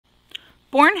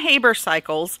Born-Haber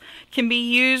cycles can be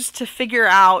used to figure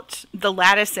out the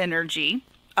lattice energy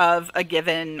of a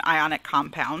given ionic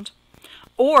compound,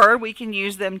 or we can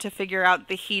use them to figure out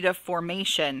the heat of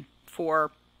formation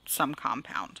for some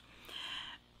compound.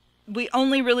 We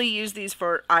only really use these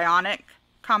for ionic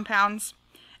compounds,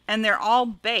 and they're all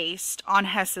based on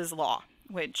Hess's law,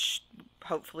 which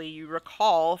hopefully you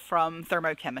recall from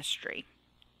thermochemistry.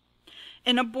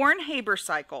 In a Born-Haber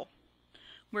cycle,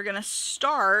 we're going to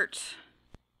start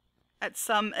at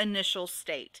some initial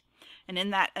state. And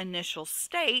in that initial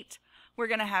state, we're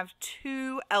going to have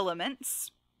two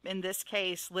elements, in this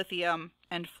case lithium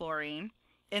and fluorine,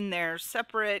 in their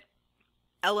separate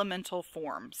elemental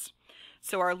forms.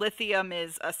 So our lithium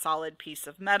is a solid piece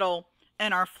of metal,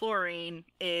 and our fluorine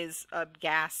is a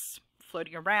gas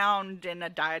floating around in a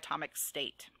diatomic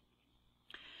state.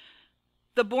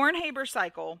 The Born-Haber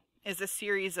cycle is a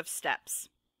series of steps.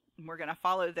 We're going to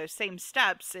follow those same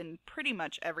steps in pretty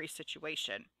much every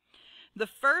situation. The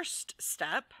first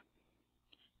step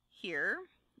here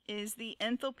is the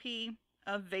enthalpy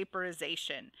of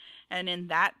vaporization. And in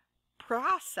that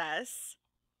process,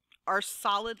 our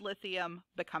solid lithium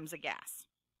becomes a gas.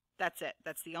 That's it.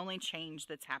 That's the only change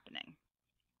that's happening.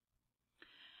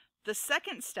 The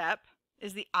second step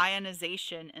is the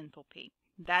ionization enthalpy.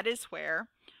 That is where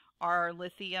our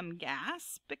lithium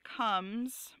gas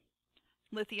becomes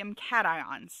lithium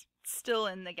cations, still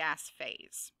in the gas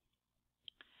phase.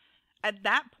 At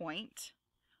that point,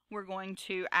 we're going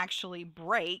to actually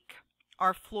break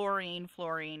our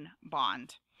fluorine-fluorine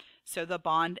bond. So the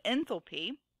bond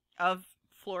enthalpy of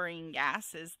fluorine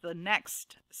gas is the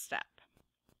next step.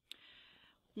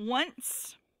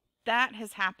 Once that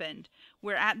has happened,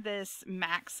 we're at this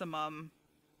maximum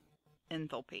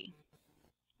enthalpy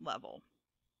level.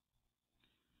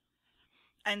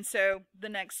 And so the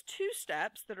next two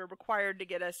steps that are required to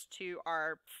get us to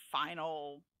our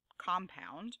final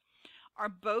compound are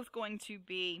both going to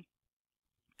be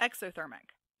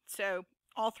exothermic. So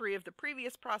all three of the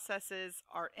previous processes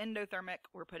are endothermic.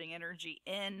 We're putting energy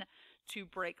in to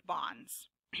break bonds,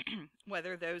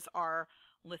 whether those are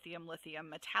lithium-lithium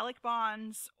metallic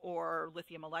bonds or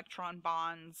lithium electron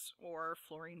bonds or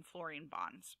fluorine-fluorine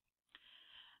bonds.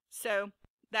 So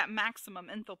that maximum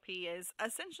enthalpy is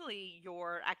essentially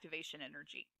your activation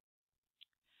energy.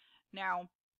 Now,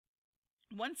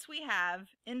 once we have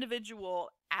individual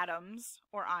atoms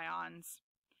or ions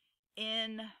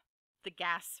in the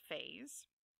gas phase,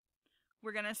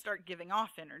 we're going to start giving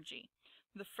off energy.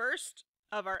 The first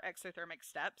of our exothermic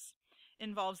steps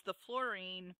involves the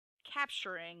fluorine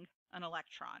capturing an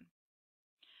electron.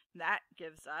 That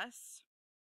gives us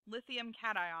lithium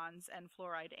cations and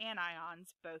fluoride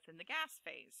anions, both in the gas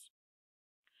phase.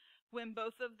 When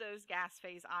both of those gas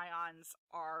phase ions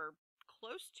are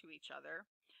close to each other,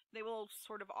 they will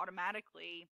sort of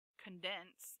automatically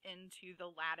condense into the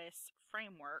lattice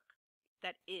framework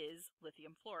that is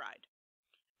lithium fluoride.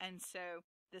 And so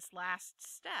this last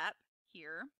step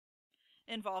here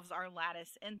involves our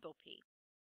lattice enthalpy.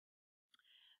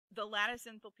 The lattice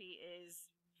enthalpy is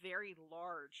very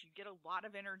large. You get a lot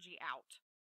of energy out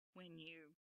when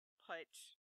you put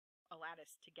a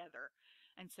lattice together,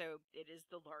 and so it is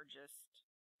the largest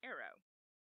arrow.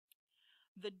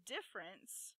 The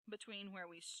difference between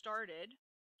where we started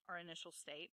our initial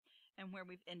state and where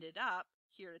we've ended up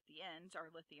here at the end, our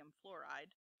lithium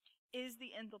fluoride, is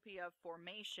the enthalpy of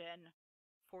formation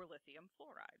for lithium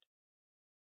fluoride.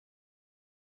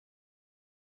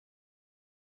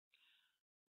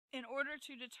 In order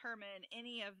to determine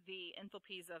any of the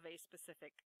enthalpies of a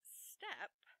specific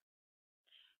step,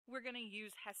 we're going to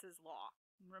use Hess's law.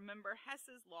 Remember,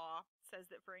 Hess's law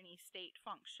says that for any state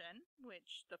function,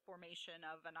 which the formation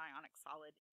of an ionic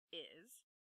solid is,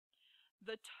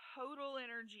 the total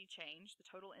energy change, the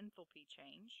total enthalpy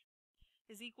change,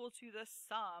 is equal to the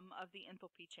sum of the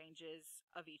enthalpy changes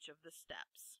of each of the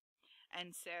steps.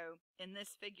 And so in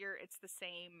this figure, it's the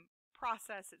same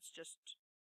process, it's just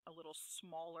a little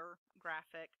smaller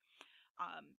graphic.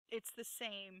 It's the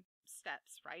same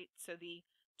steps, right? So the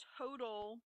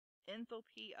total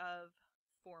enthalpy of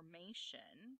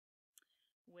formation,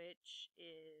 which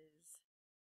is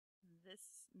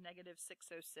this negative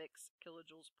 606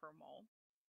 kilojoules per mole,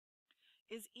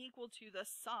 is equal to the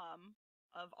sum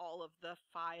of all of the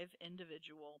 5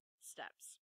 individual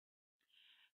steps.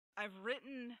 I've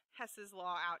written Hess's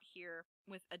law out here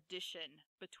with addition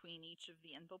between each of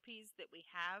the enthalpies that we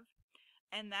have,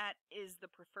 and that is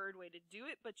the preferred way to do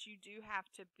it, but you do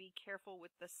have to be careful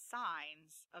with the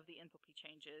signs of the enthalpy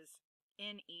changes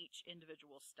in each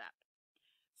individual step.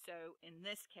 So in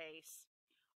this case,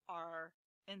 our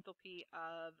enthalpy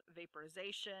of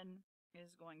vaporization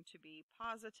is going to be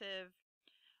positive,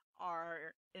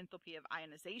 Our enthalpy of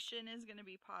ionization is going to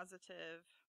be positive.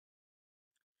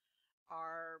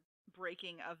 Our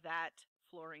breaking of that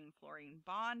fluorine-fluorine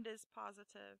bond is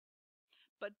positive.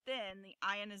 But then the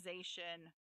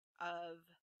ionization of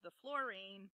the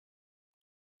fluorine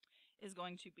is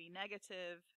going to be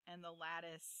negative, and the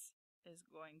lattice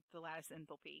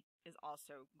enthalpy is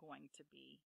also going to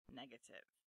be negative.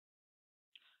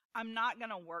 I'm not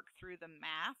going to work through the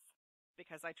math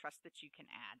because I trust that you can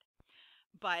add.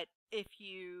 But if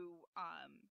you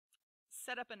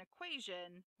set up an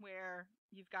equation where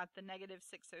you've got the negative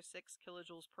 606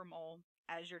 kilojoules per mole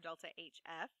as your delta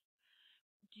HF,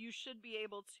 you should be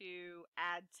able to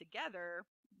add together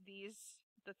the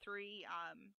three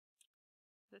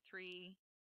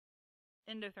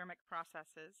endothermic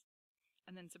processes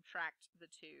and then subtract the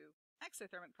two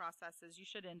exothermic processes. You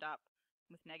should end up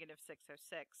with negative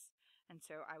 606. And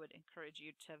so I would encourage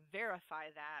you to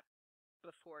verify that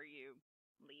before you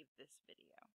leave this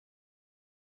video.